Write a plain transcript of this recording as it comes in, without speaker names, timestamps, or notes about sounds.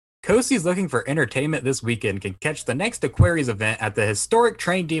Coasties looking for entertainment this weekend can catch the next Aquarius event at the historic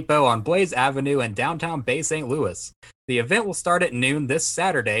train depot on Blaze Avenue in downtown Bay St. Louis. The event will start at noon this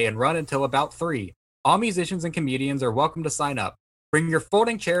Saturday and run until about 3. All musicians and comedians are welcome to sign up. Bring your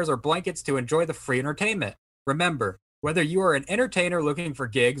folding chairs or blankets to enjoy the free entertainment. Remember, whether you are an entertainer looking for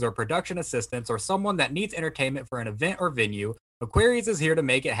gigs or production assistants or someone that needs entertainment for an event or venue, Aquarius is here to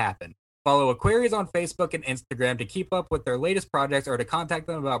make it happen. Follow Aquarius on Facebook and Instagram to keep up with their latest projects or to contact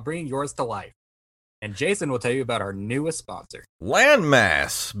them about bringing yours to life. And Jason will tell you about our newest sponsor.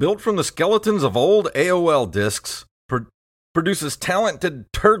 Landmass, built from the skeletons of old AOL discs, produces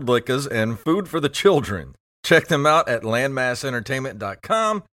talented turdlickas and food for the children. Check them out at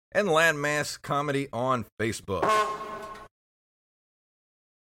landmassentertainment.com and Landmass Comedy on Facebook.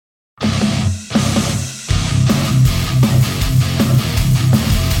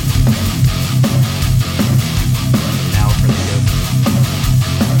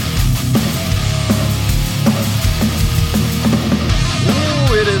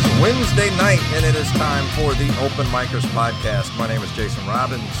 It is Wednesday night, and it is time for the Open Micers podcast. My name is Jason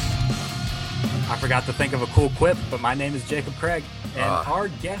Robbins. I forgot to think of a cool quip, but my name is Jacob Craig, and our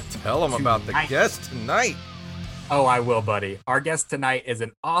guest Tell them about the guest tonight. Oh, I will, buddy. Our guest tonight is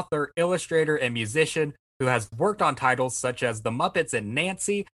an author, illustrator, and musician who has worked on titles such as The Muppets and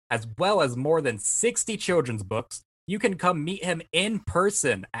Nancy, as well as more than 60 children's books. You can come meet him in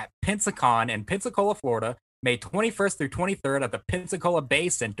person at Pensacon in Pensacola, Florida, May 21st through 23rd at the Pensacola Bay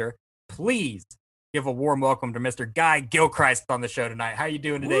Center. Please give a warm welcome to Mr. Guy Gilchrist on the show tonight. How you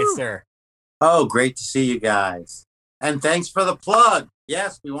doing today, sir? Oh, great to see you guys. And thanks for the plug.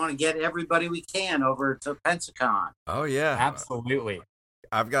 Yes, we want to get everybody we can over to Pensacon. Oh, yeah. Absolutely.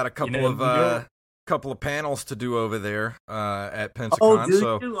 I've got a couple of panels to do over there at Pensacon. Oh, do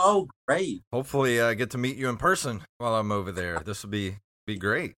you? Oh, great. Hopefully I get to meet you in person while I'm over there. This will be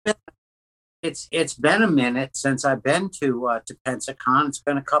great. It's been a minute since I've been to Pensacon. It's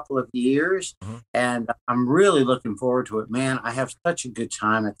been a couple of years, and I'm really looking forward to it. Man, I have such a good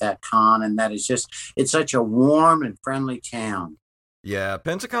time at that con, and it's such a warm and friendly town. Yeah,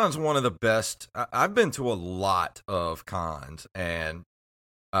 Pensacon's one of the best. I've been to a lot of cons, and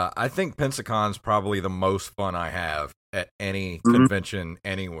I think Pensacon's probably the most fun I have at any convention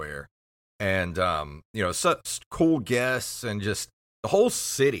anywhere. And, such cool guests and just the whole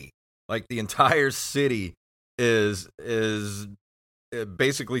city. Like the entire city is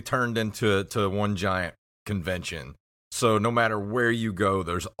basically turned into one giant convention. So no matter where you go,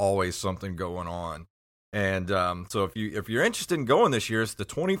 there's always something going on. And so if you're interested in going this year, it's the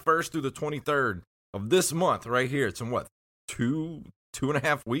 21st through the 23rd of this month right here. It's in what, two and a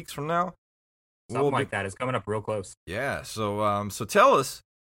half weeks from now? Something like that. It's coming up real close. Yeah. So tell us.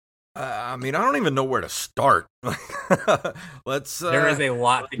 I don't even know where to start. Let's. There is a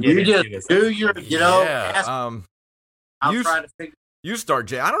lot to get into. Just do your, yeah. I'll try to figure. You start,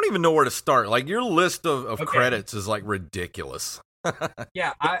 Jay. I don't even know where to start. Like your list of credits is like ridiculous.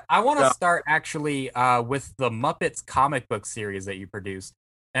 Yeah, I want to start actually with the Muppets comic book series that you produced,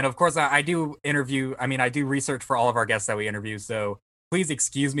 and of course I do interview. I do research for all of our guests that we interview. So please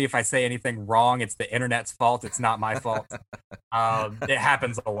excuse me if I say anything wrong. It's the internet's fault. It's not my fault. It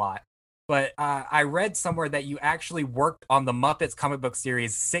happens a lot. But I read somewhere that you actually worked on the Muppets comic book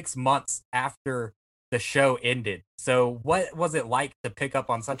series 6 months after the show ended. So what was it like to pick up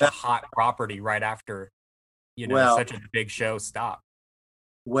on such a hot property right after, such a big show stopped?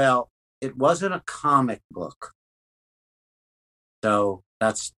 Well, it wasn't a comic book. So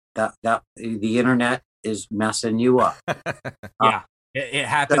that's that the internet is messing you up. Yeah. It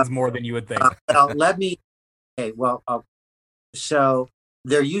happens more than you would think. So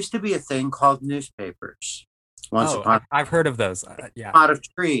there used to be a thing called newspapers. I've heard of those. Yeah. Out of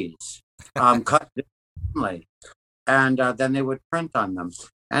trees, cut differently, and then they would print on them.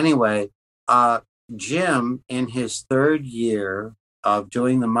 Anyway, Jim, in his third year of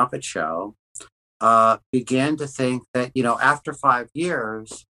doing the Muppet Show, began to think that, after 5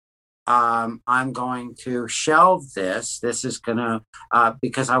 years, I'm going to shelve this. This is going to,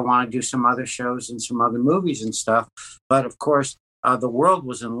 because I want to do some other shows and some other movies and stuff. But of course, the world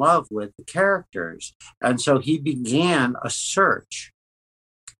was in love with the characters. And so he began a search.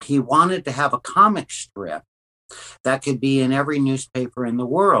 He wanted to have a comic strip that could be in every newspaper in the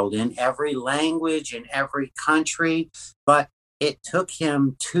world, in every language, in every country. But it took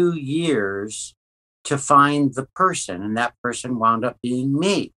him 2 years to find the person, and that person wound up being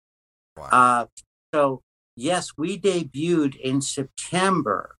me. Wow. So yes, we debuted in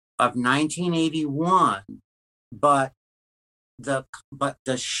September of 1981, but the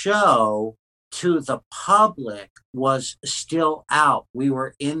show to the public was still out. We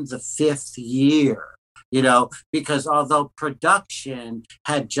were in the 5th year, because although production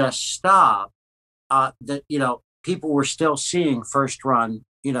had just stopped, people were still seeing first run,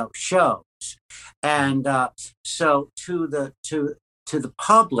 shows. And so to the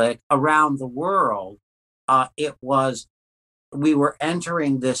public around the world, we were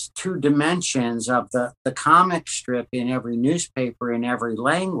entering this 2 dimensions of the comic strip in every newspaper in every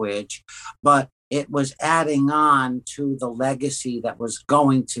language, but it was adding on to the legacy that was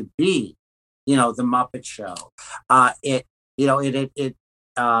going to be, the Muppet Show.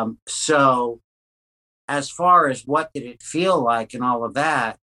 So as far as what did it feel like and all of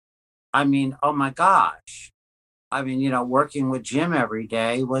that, I mean, oh my gosh. I mean, working with Jim every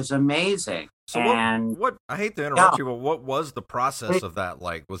day was amazing. So and what I hate to interrupt you, but what was the process of that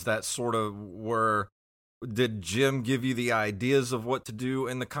like? Was that sort of where, did Jim give you the ideas of what to do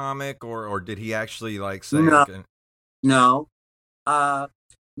in the comic, or did he actually like say, no, okay? No.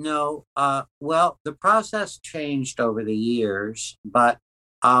 Well, the process changed over the years, but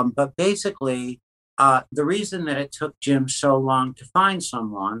basically, the reason that it took Jim so long to find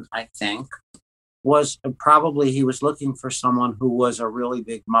someone, I think, was probably he was looking for someone who was a really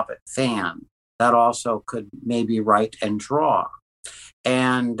big Muppet fan that also could maybe write and draw.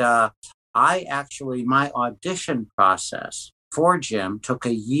 And my audition process for Jim took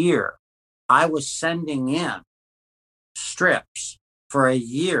a year. I was sending in strips for a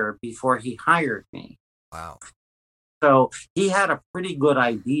year before he hired me. Wow. So he had a pretty good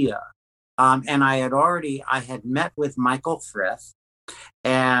idea. And I had met with Michael Frith,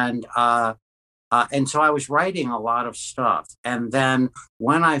 and so I was writing a lot of stuff. And then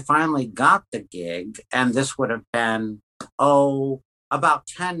when I finally got the gig, and this would have been, about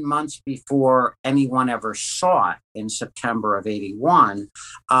 10 months before anyone ever saw it in September of 81,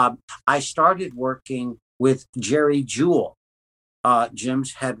 I started working with Jerry Jewell,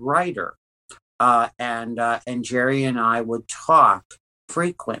 Jim's head writer. And Jerry and I would talk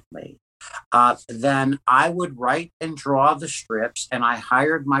frequently. Then I would write and draw the strips, and I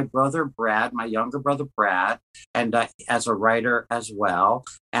hired my brother Brad, my younger brother Brad, and as a writer as well.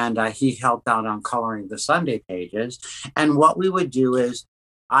 And he helped out on coloring the Sunday pages. And what we would do is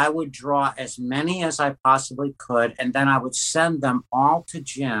I would draw as many as I possibly could, and then I would send them all to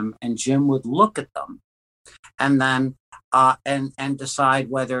Jim, and Jim would look at them, and then and decide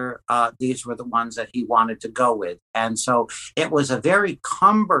whether these were the ones that he wanted to go with. And so it was a very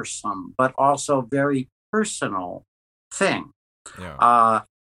cumbersome, but also very personal thing. Yeah.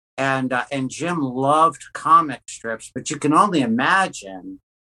 And Jim loved comic strips, but you can only imagine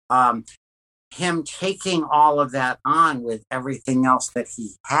him taking all of that on with everything else that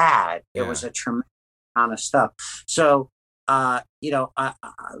he had. It was a tremendous amount of stuff. So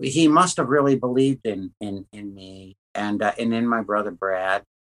he must have really believed in me and in my brother Brad.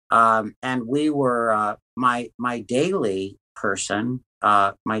 And we were my daily person,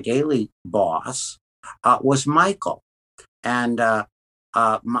 my daily boss was Michael, and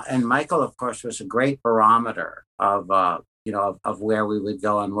Michael, of course, was a great barometer of where we would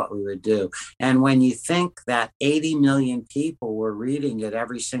go and what we would do. And when you think that 80 million people were reading it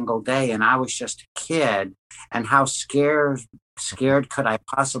every single day, and I was just a kid, and how scared could I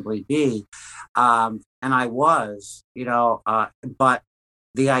possibly be? And I was, but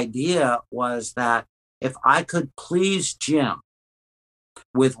the idea was that if I could please Jim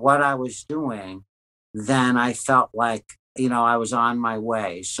with what I was doing, then I felt like, I was on my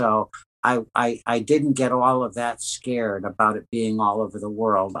way. So I didn't get all of that scared about it being all over the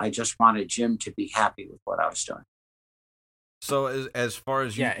world. I just wanted Jim to be happy with what I was doing. So as far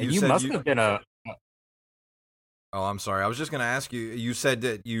as you must have been a. Oh, I'm sorry. I was just going to ask you. You said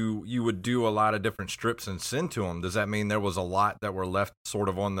that you would do a lot of different strips and send to them. Does that mean there was a lot that were left sort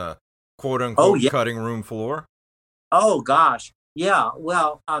of on the quote unquote cutting room floor? Oh gosh, yeah.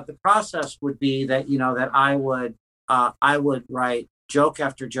 Well, the process would be that that I would write joke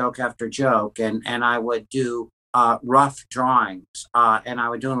after joke after joke, and I would do rough drawings, and I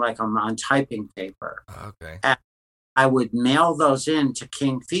would do them like on typing paper. Okay. And I would mail those in to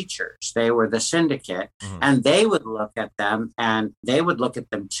King Features. They were the syndicate, and they would look at them, and they would look at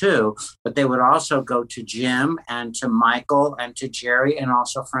them too, but they would also go to Jim and to Michael and to Jerry and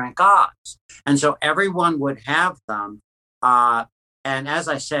also Frank Oz. And so everyone would have them. And as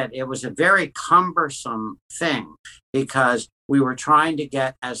I said, it was a very cumbersome thing because we were trying to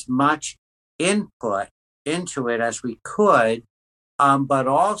get as much input into it as we could, but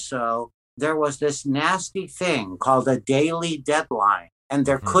also there was this nasty thing called a daily deadline, and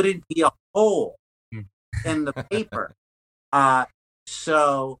there couldn't be a hole in the paper.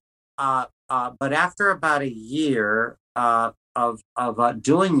 So but after about a year of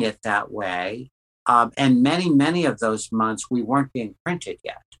doing it that way, and many of those months we weren't being printed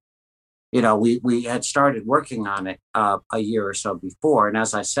yet. We had started working on it a year or so before, and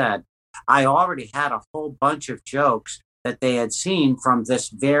as I said, I already had a whole bunch of jokes that they had seen from this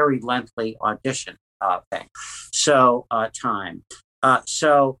very lengthy audition thing. So time.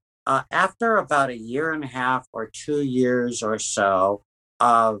 After about a year and a half or 2 years or so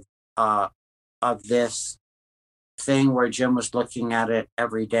of this thing where Jim was looking at it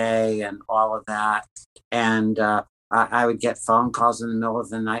every day and all of that, and I would get phone calls in the middle of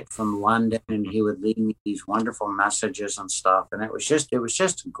the night from London, and he would leave me these wonderful messages and stuff, and it was just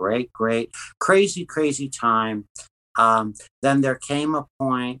a great, crazy time. Then there came a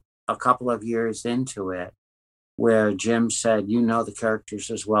point a couple of years into it where Jim said, "You know the characters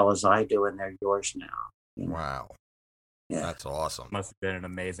as well as I do, and they're yours now." Wow. Yeah. That's awesome. Must have been an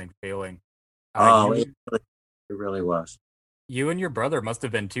amazing feeling. It really was. You and your brother must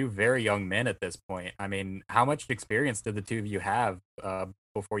have been two very young men at this point. I mean, how much experience did the two of you have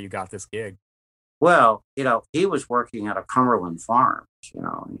before you got this gig? Well, he was working at a Cumberland Farms,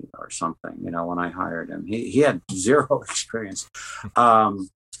 or something, when I hired him. He had zero experience.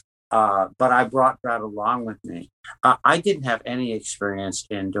 But I brought Brad along with me. I didn't have any experience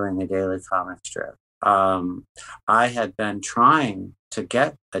in doing a daily comic strip. I had been trying to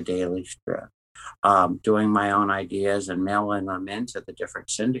get a daily strip, doing my own ideas and mailing them into the different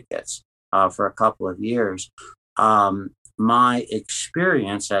syndicates for a couple of years. My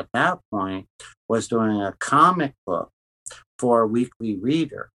experience at that point was doing a comic book for a weekly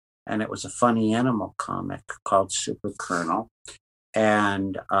reader, and it was a funny animal comic called Super Colonel.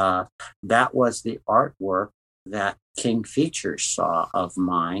 And that was the artwork that King Features saw of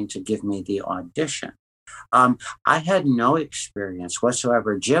mine to give me the audition. I had no experience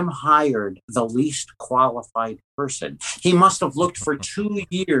whatsoever. Jim hired the least qualified person. He must have looked for 2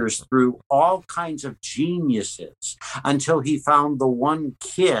 years through all kinds of geniuses until he found the one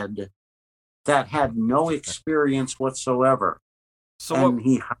kid that had no experience whatsoever. So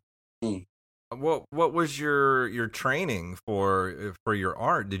he hired me. What was your training for your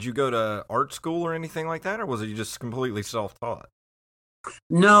art? Did you go to art school or anything like that, or was it just completely self-taught?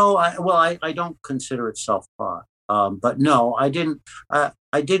 No, I don't consider it self-taught. But no, I didn't.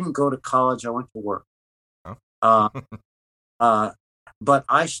 I didn't go to college. I went to work. Oh. But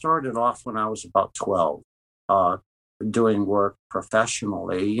I started off when I was about 12, doing work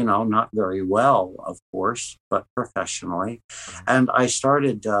professionally. Not very well, of course, but professionally. And I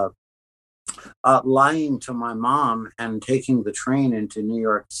started lying to my mom and taking the train into New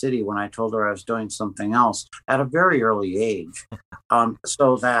York City when I told her I was doing something else at a very early age,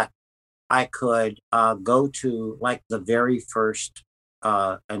 so that I could go to like the very first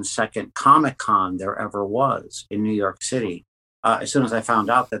and second Comic-Con there ever was in New York City, as soon as I found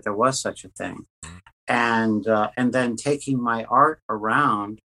out that there was such a thing. And then taking my art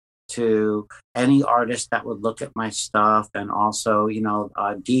around to any artist that would look at my stuff, and also,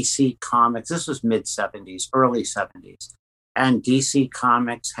 DC Comics. This was mid 70s, early 70s. And DC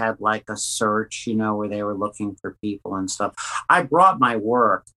Comics had like a search, where they were looking for people and stuff. I brought my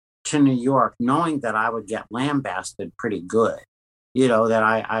work to New York knowing that I would get lambasted pretty good, that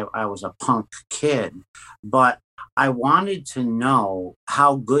I was a punk kid. But I wanted to know,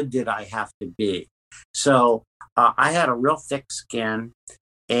 how good did I have to be? So I had a real thick skin.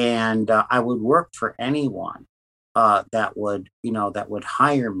 And I would work for anyone that would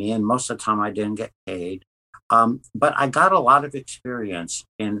hire me. And most of the time I didn't get paid. But I got a lot of experience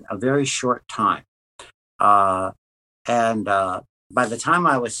in a very short time. And by the time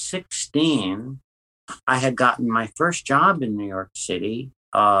I was 16, I had gotten my first job in New York City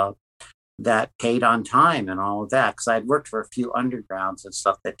that paid on time and all of that, because I had worked for a few undergrounds and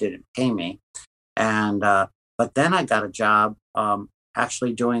stuff that didn't pay me. And but then I got a job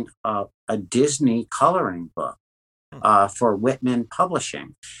actually doing a Disney coloring book for Whitman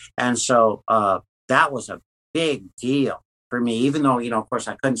Publishing. And so that was a big deal for me, even though, of course,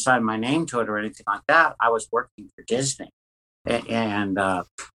 I couldn't sign my name to it or anything like that. I was working for Disney. And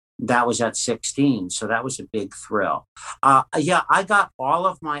that was at 16. So that was a big thrill. I got all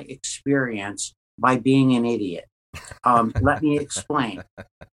of my experience by being an idiot. Let me explain.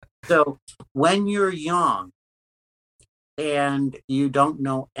 So when you're young, and you don't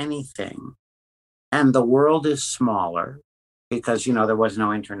know anything, and the world is smaller because, there was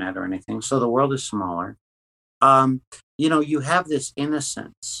no internet or anything. So the world is smaller. You have this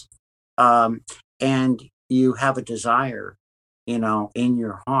innocence, and you have a desire, in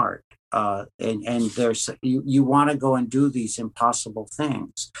your heart. And there's, you want to go and do these impossible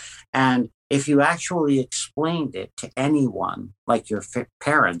things. And if you actually explained it to anyone, like your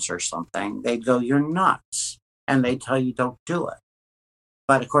parents or something, they'd go, "You're nuts," and they'd tell you, "Don't do it."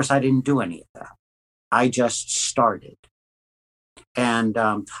 But of course, I didn't do any of that. I just started, and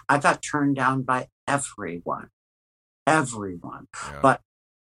I got turned down by everyone, everyone. Yeah. But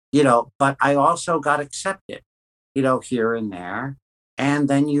but I also got accepted, here and there, and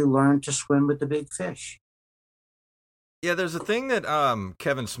then you learn to swim with the big fish. Yeah, there's a thing that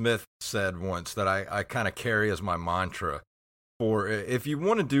Kevin Smith said once that I kind of carry as my mantra. For if you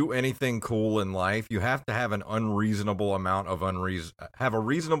want to do anything cool in life, you have to have an unreasonable amount of have a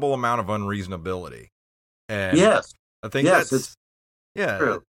reasonable amount of unreasonability. And Yes, I think yes, it's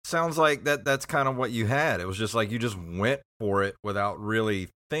true. it sounds like that's kind of what you had. It was just like you just went for it without really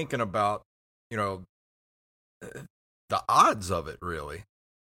thinking about, the odds of it, really.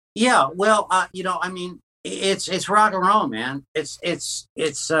 Yeah, well, I mean, it's rock and roll, man. If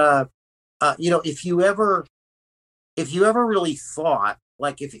you ever really thought,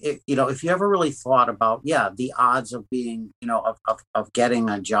 like, if you ever really thought about, yeah, the odds of being, of getting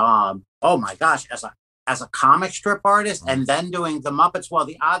a job, oh my gosh, as a comic strip artist and then doing the Muppets, well,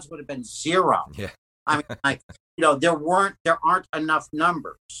 the odds would have been zero. Yeah. I mean, like, there aren't enough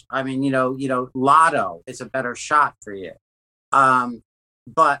numbers. I mean, Lotto is a better shot for you.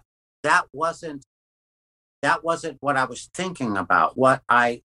 But that wasn't what I was thinking about.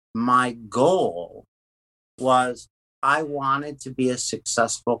 My goal was, I wanted to be a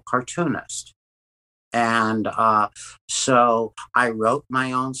successful cartoonist. And so I wrote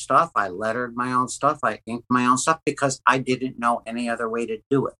my own stuff, I lettered my own stuff, I inked my own stuff, because I didn't know any other way to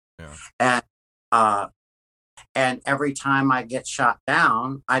do it. Yeah. And every time I get shot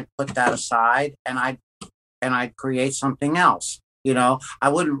down, I'd put that aside, and I'd create something else. I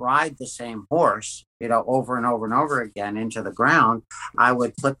wouldn't ride the same horse, over and over and over again into the ground. I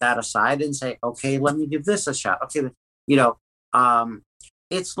would put that aside and say, okay, let me give this a shot. Okay,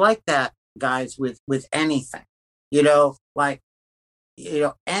 it's like that, guys, with anything, like,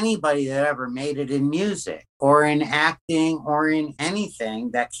 anybody that ever made it in music or in acting or in anything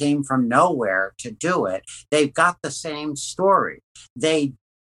that came from nowhere to do it, they've got the same story. They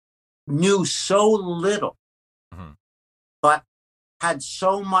knew so little, but had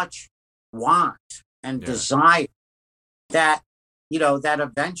so much want and desire that, that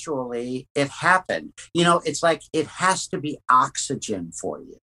eventually it happened. It's like it has to be oxygen for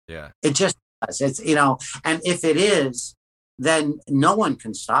you. Yeah. It just does. It's, and if it is, then no one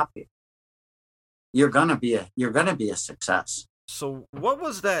can stop you. You're gonna be a success. So what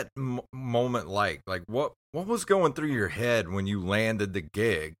was that moment like? Like what was going through your head when you landed the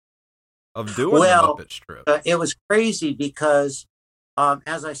gig of doing the Muppet strip? It was crazy because,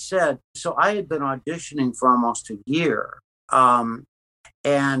 as I said, so I had been auditioning for almost a year. And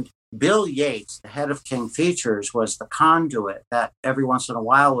Bill Yates, the head of King Features, was the conduit that every once in a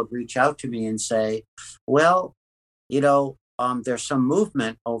while would reach out to me and say, well, there's some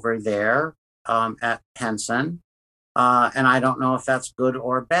movement over there at Henson, and I don't know if that's good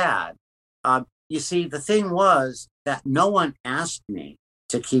or bad. You see, the thing was that no one asked me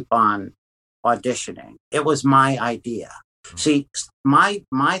to keep on auditioning. It was my idea. See, my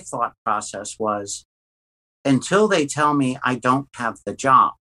thought process was, until they tell me I don't have the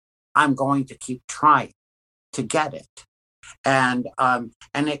job, I'm going to keep trying to get it. And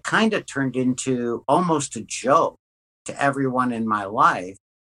it kind of turned into almost a joke to everyone in my life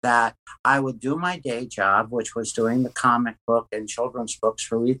that I would do my day job, which was doing the comic book and children's books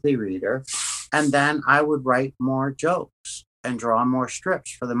for Weekly Reader, and then I would write more jokes and draw more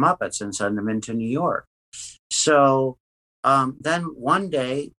strips for the Muppets and send them into New York. So then one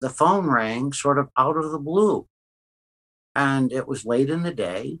day the phone rang sort of out of the blue, and it was late in the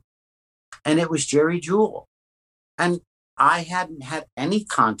day, and it was Jerry Jewell. And I hadn't had any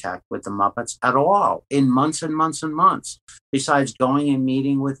contact with the Muppets at all in months and months and months, besides going and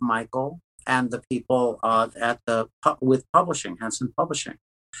meeting with Michael and the people with publishing, Henson Publishing.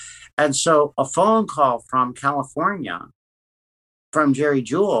 And so a phone call from California from Jerry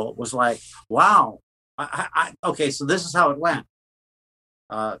Jewell was like, wow, okay, so this is how it went.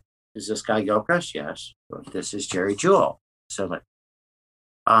 Is this guy Gilchrist? Yes. This is Jerry Jewell. So like,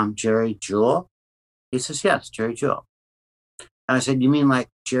 Jerry Jewell? He says, yes, Jerry Jewell. And I said, you mean like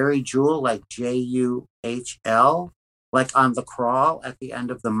Jerry Jewell, like Juhl, like on The Crawl at the end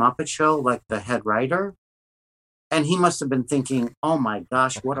of the Muppet Show, like the head writer? And he must have been thinking, oh my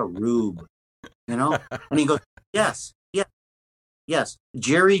gosh, what a rube, And he goes, yes,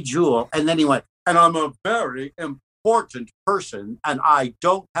 Jerry Jewell. And then he went, and I'm a very important person, and I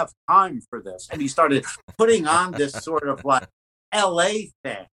don't have time for this. And he started putting on this sort of like LA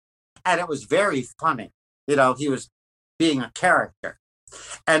thing. And it was very funny. You know, he was being a character.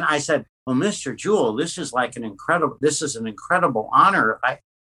 And I said, well, Mr. Jewell, this is an incredible honor.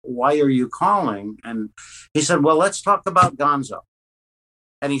 Why are you calling? And he said, well, let's talk about Gonzo.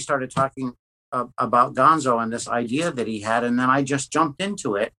 And he started talking about Gonzo and this idea that he had. And then I just jumped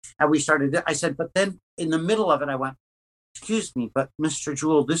into it. And I said, but then in the middle of it, I went, excuse me, but Mr.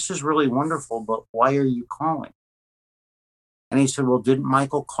 Jewell, this is really wonderful, but why are you calling? And he said, well, didn't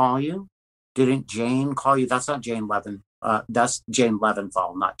Michael call you? Didn't Jane call you? That's not Jane Levin. That's Jane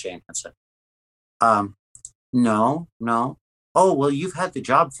Leventhal, not Jane Henson. No. Oh, well, you've had the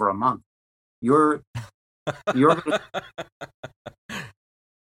job for a month. You're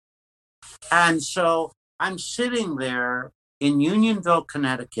And so I'm sitting there in Unionville,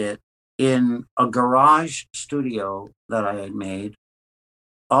 Connecticut, in a garage studio that I had made,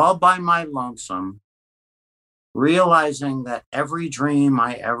 all by my lonesome, realizing that every dream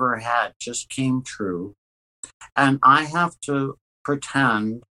I ever had just came true. And I have to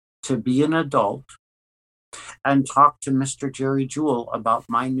pretend to be an adult and talk to Mr. Jerry Jewell about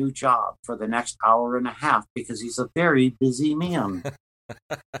my new job for the next hour and a half because he's a very busy man.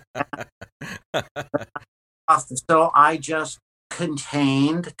 So I just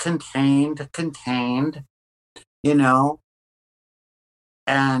contained, you know,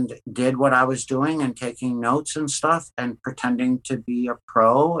 and did what I was doing and taking notes and stuff and pretending to be a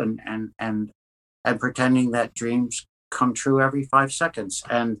pro and pretending that dreams come true every 5 seconds.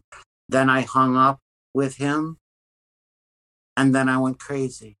 And then I hung up with him and then I went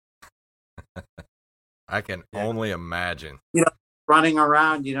crazy. I can only imagine. You know, running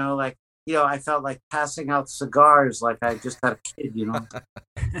around, you know, like, you know, I felt like passing out cigars like I just had a kid, you know.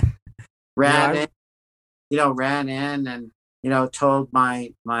 ran in and, you know, told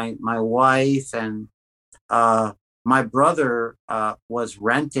my wife and my brother was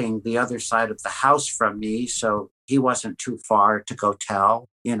renting the other side of the house from me, so he wasn't too far to go tell,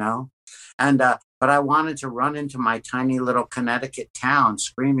 you know. And but I wanted to run into my tiny little Connecticut town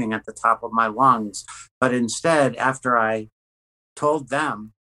screaming at the top of my lungs. But instead, after I told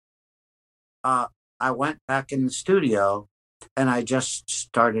them, I went back in the studio and I just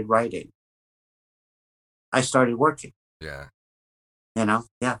started writing. I started working. Yeah. You know?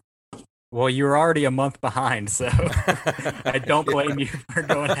 Yeah. Well, you were already a month behind, so I don't blame you for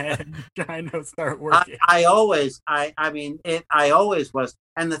going ahead and trying to start working. I always was.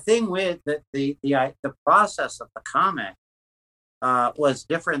 And the thing with the process of the comic was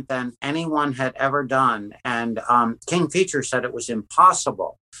different than anyone had ever done. And King Feature said it was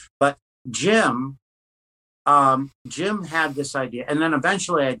impossible. But Jim had this idea. And then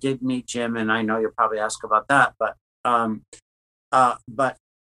eventually I did meet Jim, and I know you'll probably ask about that. But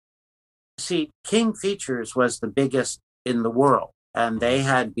see, King Features was the biggest in the world. And they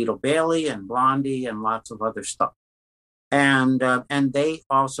had Beetle Bailey and Blondie and lots of other stuff. And they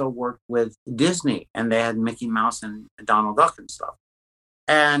also worked with Disney, and they had Mickey Mouse and Donald Duck and stuff.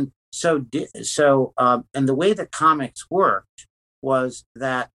 And so and the way that comics worked was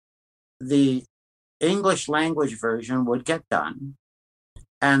that the English language version would get done,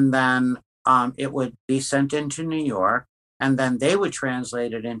 and then it would be sent into New York, and then they would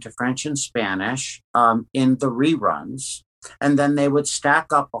translate it into French and Spanish in the reruns, and then they would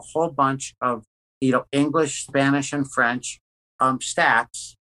stack up a whole bunch of, you know, English, Spanish, and French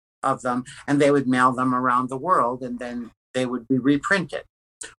stacks of them, and they would mail them around the world, and then they would be reprinted.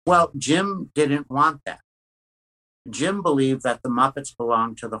 Well, Jim didn't want that. Jim believed that the Muppets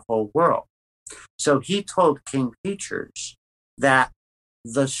belonged to the whole world. So he told King Features that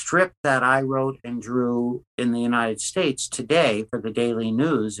the strip that I wrote and drew in the United States today for the Daily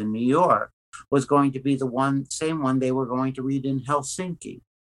News in New York was going to be the same one they were going to read in Helsinki,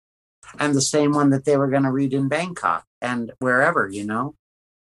 and the same one that they were going to read in Bangkok and wherever, you know.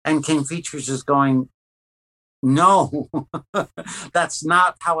 And King Features is going, no, that's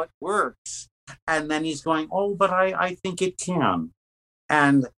not how it works. And then he's going, oh, but I think it can.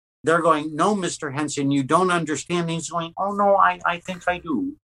 And they're going, no, Mr. Henson, you don't understand. And he's going, oh, no, I think I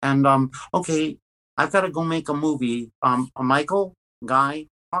do. And, okay, I've got to go make a movie. Michael, Guy,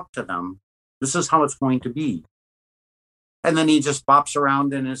 talk to them. This is how it's going to be. And then he just bops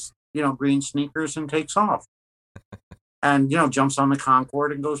around in his, you know, green sneakers and takes off. And, you know, jumps on the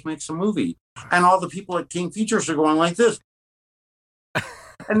Concorde and goes makes a movie. And all the people at King Features are going like this.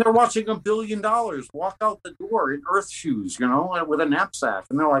 And they're watching $1 billion walk out the door in earth shoes, you know, with a knapsack.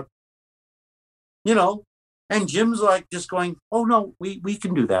 And they're like, you know, and Jim's like just going, oh, no, we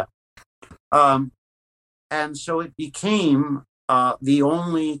can do that. And so it became the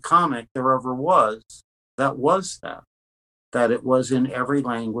only comic there ever was that. that it was in every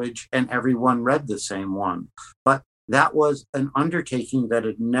language and everyone read the same one. But that was an undertaking that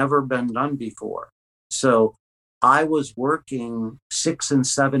had never been done before. So I was working 6 and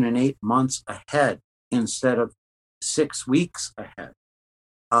 7 and 8 months ahead instead of 6 weeks ahead.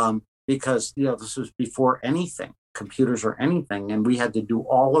 Because, this was before anything, computers or anything, and we had to do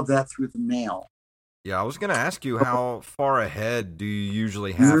all of that through the mail. Yeah, I was going to ask you, how far ahead do you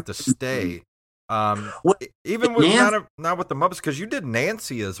usually have to stay? Even with not with the Muppets, because you did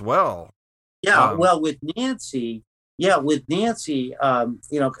Nancy as well. Yeah, with Nancy,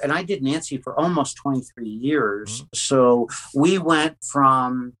 and I did Nancy for almost 23 years. So we went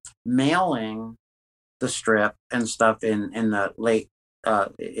from mailing the strip and stuff in the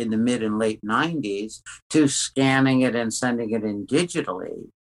mid and late 90s to scanning it and sending it in digitally,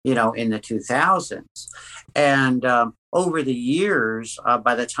 in the 2000s. And over the years,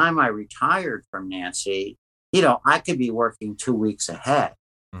 by the time I retired from Nancy, I could be working 2 weeks ahead.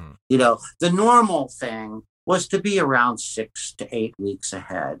 The normal thing was to be around 6 to 8 weeks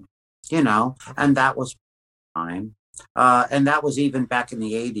ahead, and that was time. And that was even back in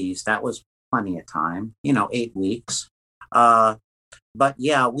the 80s. That was plenty of time, 8 weeks. But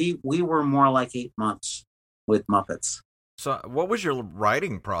yeah, we were more like 8 months with Muppets. So what was your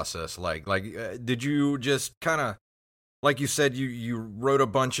writing process like? Did you just kind of, like you said, you wrote a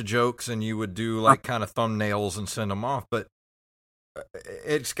bunch of jokes and you would do kind of thumbnails and send them off, but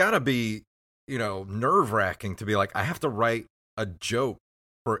it's got to be, nerve-wracking to be like, I have to write a joke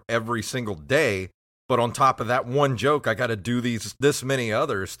for every single day, but on top of that one joke, I got to do this many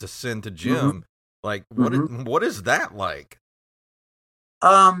others to send to Jim. What is that like?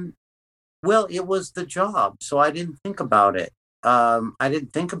 Well, it was the job, so I didn't think about it. I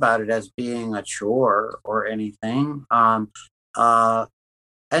didn't think about it as being a chore or anything. And to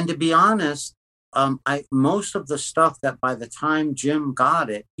be honest, most of the stuff that by the time Jim got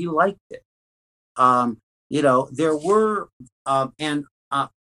it, he liked it. There were,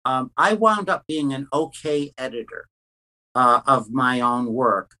 I wound up being an okay editor of my own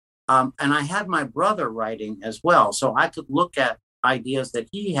work. And I had my brother writing as well, so I could look at ideas that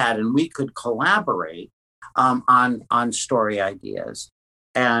he had and we could collaborate on story ideas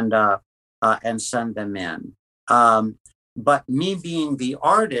and send them in. But me being the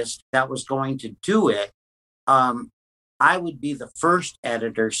artist that was going to do it, I would be the first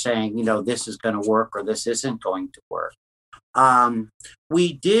editor saying, this is going to work or this isn't going to work.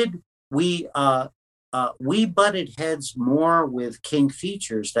 We butted heads more with King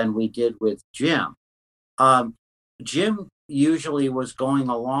Features than we did with Jim. Jim usually was going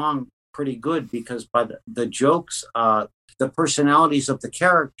along pretty good because by the jokes, the personalities of the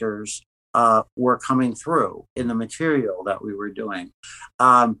characters were coming through in the material that we were doing.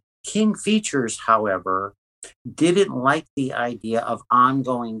 King Features, however, didn't like the idea of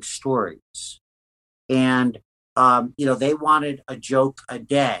ongoing stories. And, they wanted a joke a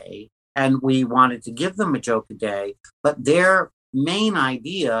day, and we wanted to give them a joke a day, but their main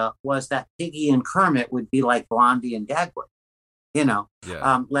idea was that Piggy and Kermit would be like Blondie and Dagwood.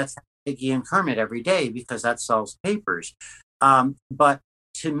 Let's have Piggy and Kermit every day because that sells papers. But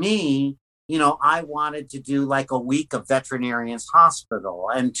to me, I wanted to do like a week of Veterinarian's Hospital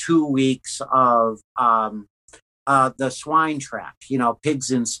and 2 weeks of the Swine Track,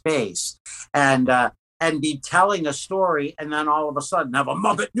 Pigs in Space, and be telling a story, and then all of a sudden have a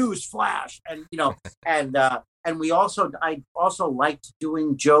Muppet News Flash, and and I also liked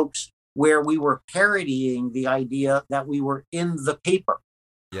doing jokes where we were parodying the idea that we were in the paper.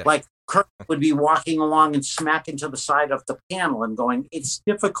 Yeah. Like Kirk would be walking along and smack into the side of the panel and going, it's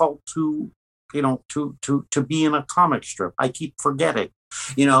difficult to be in a comic strip. I keep forgetting,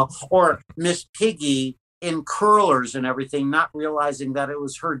 or Miss Piggy in curlers and everything, not realizing that it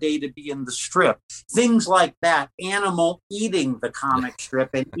was her day to be in the strip. Things like that. Animal eating the comic strip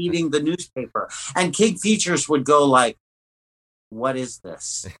and eating the newspaper. And King Features would go like, what is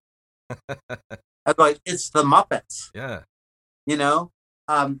this? I'd go, it's the Muppets. Yeah.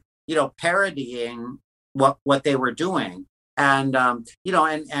 Parodying what they were doing. And,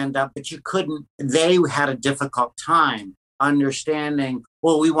 but you couldn't, they had a difficult time understanding,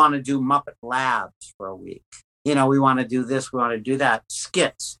 well, we want to do Muppet Labs for a week. We want to do this, we want to do that,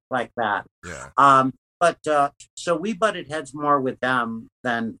 skits like that. Yeah. But so we butted heads more with them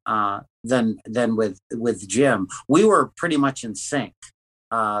than with Jim. We were pretty much in sync,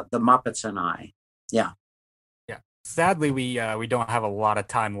 the Muppets and I. Yeah. Yeah. Sadly, we don't have a lot of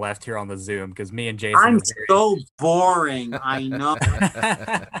time left here on the Zoom because me and Jason. I'm so boring. I know.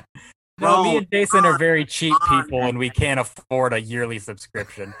 No, me grown. and Jason are very cheap people, and we can't afford a yearly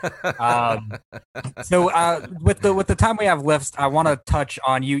subscription. Um, with the time we have left, I want to touch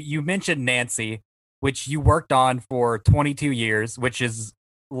on you. You mentioned Nancy, which you worked on for 22 years, which is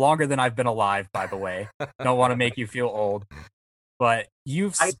longer than I've been alive. By the way, don't want to make you feel old, but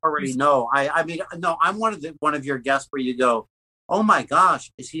I already know. I mean, no, I'm one of your guests where you go, oh my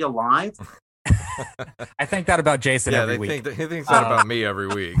gosh, is he alive? I think that about Jason every week. He thinks that about me every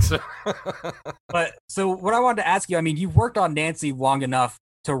week. So. But so what I wanted to ask you, I mean, you've worked on Nancy long enough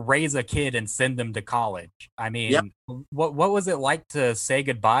to raise a kid and send them to college. I mean, Yep. what was it like to say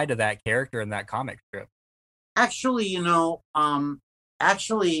goodbye to that character in that comic strip? Actually,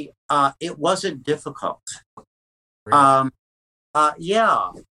 it wasn't difficult. Really? Yeah.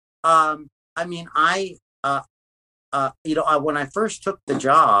 I mean, when I first took the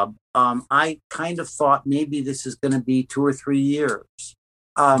job, I kind of thought maybe this is going to be 2 or 3 years.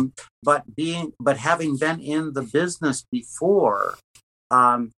 But having been in the business before,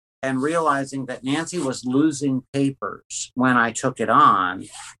 and realizing that Nancy was losing papers when I took it on,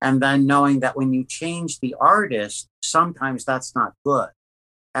 and then knowing that when you change the artist, sometimes that's not good.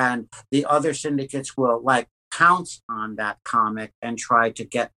 And the other syndicates will like pounce on that comic and try to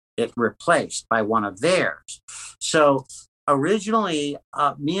get it replaced by one of theirs. So originally,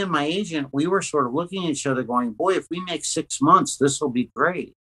 me and my agent, we were sort of looking at each other going, boy, if we make 6 months, this will be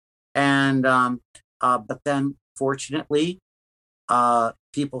great. And but then fortunately,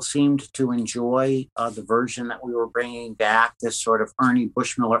 people seemed to enjoy the version that we were bringing back, this sort of Ernie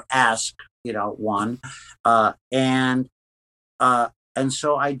Bushmiller-esque, one. And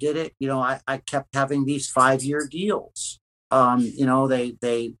so I did it. I kept having these 5-year deals.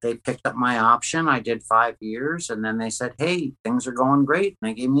 They picked up my option. I did 5 years, and then they said, "Hey, things are going great." And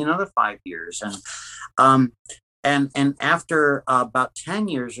they gave me another 5 years. And after about 10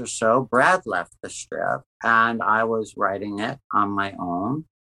 years or so, Brad left the strip, and I was writing it on my own.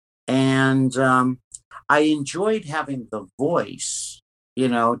 And I enjoyed having the voice,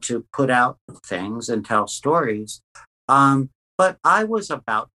 to put out things and tell stories. But I was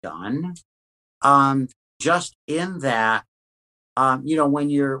about done. Just in that, when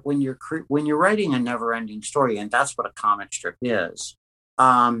you're writing a never-ending story, and that's what a comic strip is,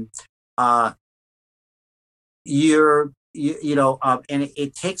 and it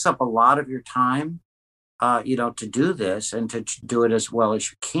takes up a lot of your time, to do this and to do it as well as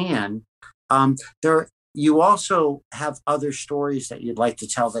you can. You also have other stories that you'd like to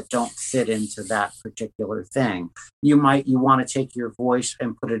tell that don't fit into that particular thing. You want to take your voice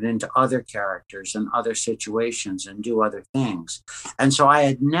and put it into other characters and other situations and do other things. And so I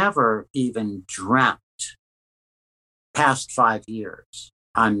had never even dreamt past 5 years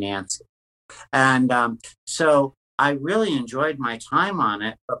on Nancy. And so I really enjoyed my time on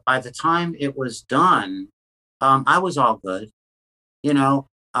it. But by the time it was done, I was all good.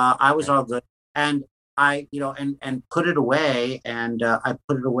 I was all good. And I, and put it away, and I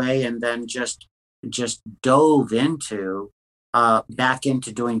put it away, and then just dove back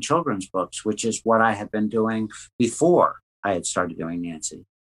into doing children's books, which is what I had been doing before I had started doing Nancy.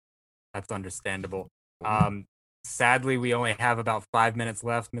 That's understandable. Sadly, we only have about 5 minutes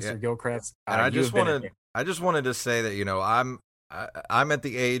left, Mr. Gilchrist. And I just wanted to say that I'm at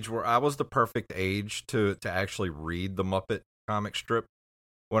the age where I was the perfect age to actually read the Muppet comic strip.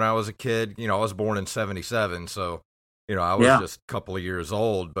 When I was a kid, I was born in 1977, so I was just a couple of years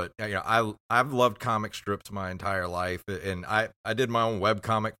old. But I've loved comic strips my entire life, and I did my own web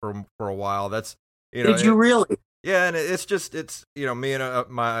comic for a while. That's Did you really? Yeah, and it's me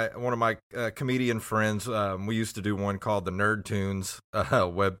and one of my comedian friends. We used to do one called the Nerd Tunes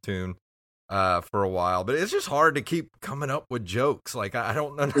webtoon for a while, but it's just hard to keep coming up with jokes. Like I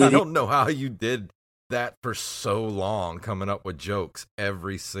don't know how you did that for so long, coming up with jokes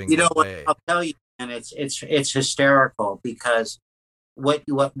every single day. I'll tell you, and it's hysterical, because what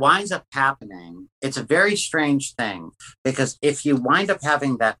winds up happening, it's a very strange thing, because if you wind up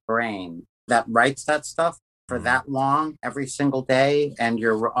having that brain that writes that stuff for that long every single day, and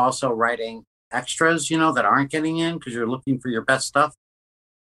you're also writing extras, that aren't getting in because you're looking for your best stuff.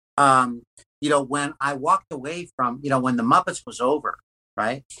 When I walked away from, when the Muppets was over,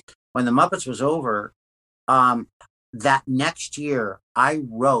 right? When the Muppets was over, that next year, I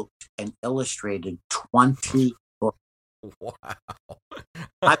wrote and illustrated 20 books. Wow.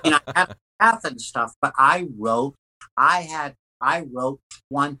 I mean, I had math and stuff, but I wrote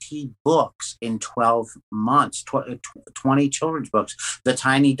 20 books in 12 months, 20 children's books, the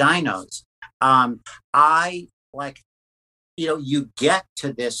Tiny Dinos. You get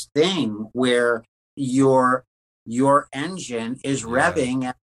to this thing where your engine is revving,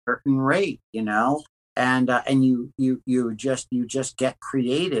 and certain rate, and you just get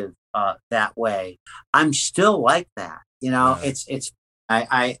creative that way. I'm still like that, It's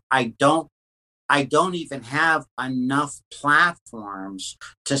I don't even have enough platforms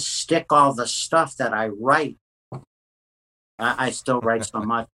to stick all the stuff that I write. I still write so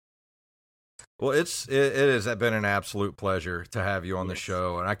much. Well, it has been an absolute pleasure to have you on the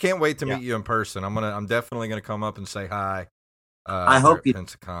show, and I can't wait to meet you in person. I'm definitely gonna come up and say hi. I hope you.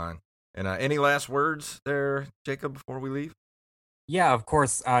 Pensacon. And any last words there, Jacob, before we leave? Yeah, of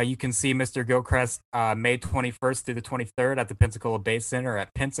course. You can see Mr. Gilchrist May 21st through the 23rd at the Pensacola Bay Center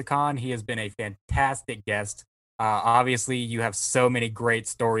at Pensacon. He has been a fantastic guest. Obviously, you have so many great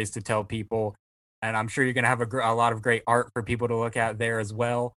stories to tell people, and I'm sure you're going to have a lot of great art for people to look at there as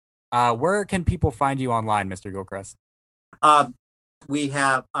well. Where can people find you online, Mr. Gilchrist? We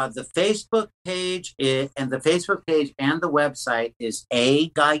have the Facebook page, and the website is A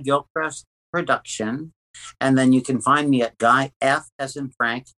Guy Gilchrist Production. And then you can find me at Guy F as in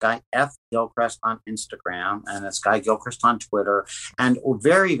Frank, Guy F Gilchrist on Instagram, and it's Guy Gilchrist on Twitter. And we're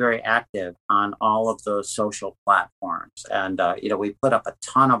very, very active on all of those social platforms. And, we put up a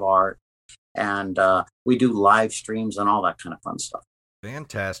ton of art, and we do live streams and all that kind of fun stuff.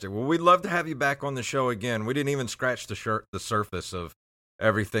 Fantastic. Well, we'd love to have you back on the show again. We didn't even scratch the surface of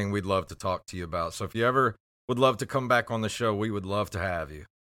everything we'd love to talk to you about. So if you ever would love to come back on the show, we would love to have you.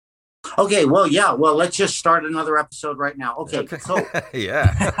 Okay, well, yeah. Well, let's just start another episode right now. Okay. So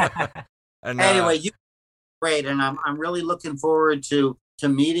yeah. And, anyway, you great, and I'm really looking forward to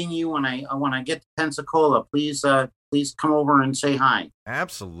meeting you when I get to Pensacola. Please come over and say hi.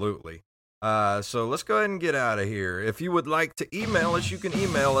 Absolutely. So let's go ahead and get out of here. If you would like to email us, you can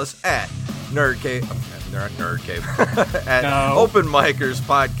email us at nerdcave at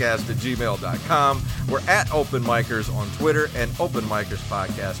openmikerspodcast@gmail.com. We're at openmikers on Twitter and openmikers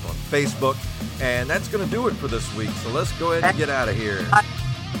podcast on Facebook. And that's going to do it for this week. So let's go ahead and get out of here.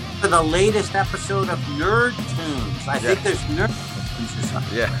 For the latest episode of Nerd Tunes. I think there's Nerd Tunes or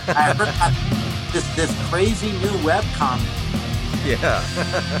something. Yeah. I heard this crazy new webcomic. Yeah.